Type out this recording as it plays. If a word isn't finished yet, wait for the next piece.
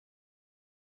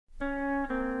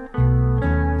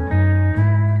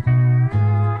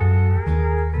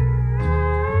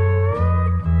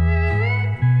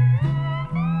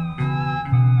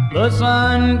The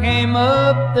sun came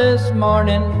up this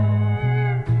morning,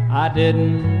 I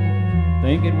didn't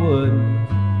think it would,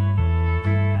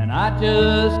 and I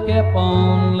just kept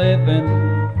on living.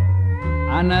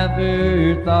 I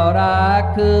never thought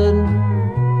I could.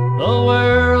 The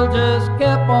world just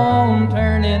kept on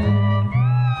turning.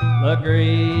 The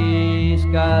gray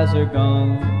skies are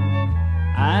gone,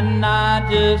 and I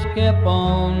just kept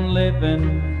on living,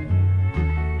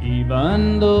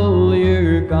 even though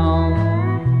you're gone.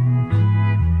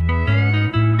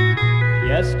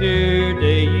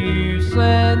 Yesterday you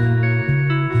said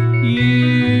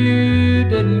you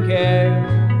didn't care,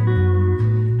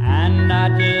 and I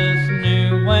just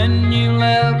knew when you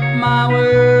left my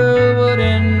world would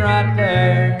end right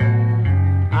there.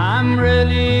 I'm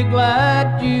really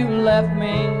glad you left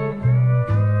me,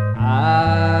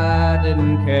 I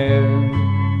didn't care,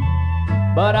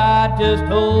 but I just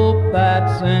hope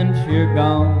that since you're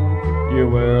gone, your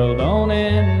world don't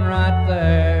end right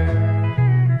there.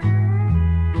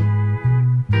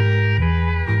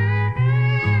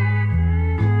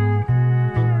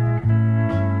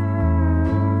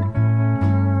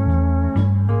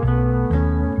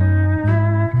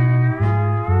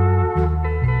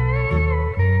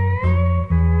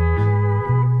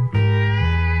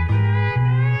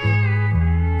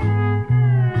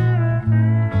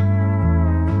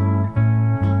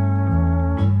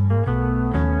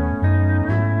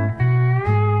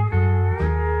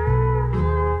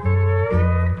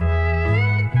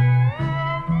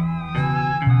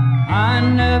 I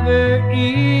never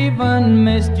even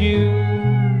missed you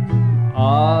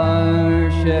or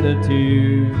shed a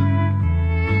tear,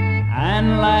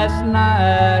 and last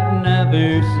night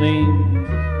never seemed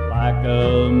like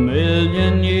a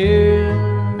million years.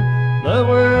 The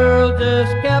world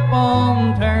just kept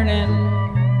on turning,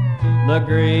 the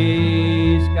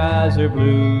gray skies are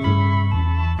blue,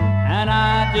 and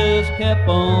I just kept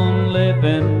on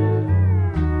living,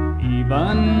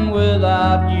 even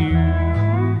without you.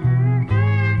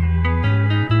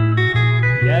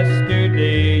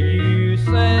 Yesterday you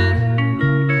said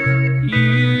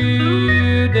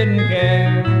you didn't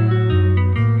care,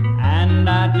 and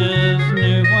I just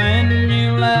knew when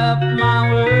you left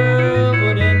my world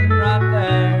would end right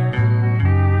there.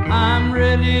 I'm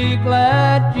really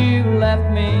glad you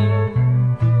left me,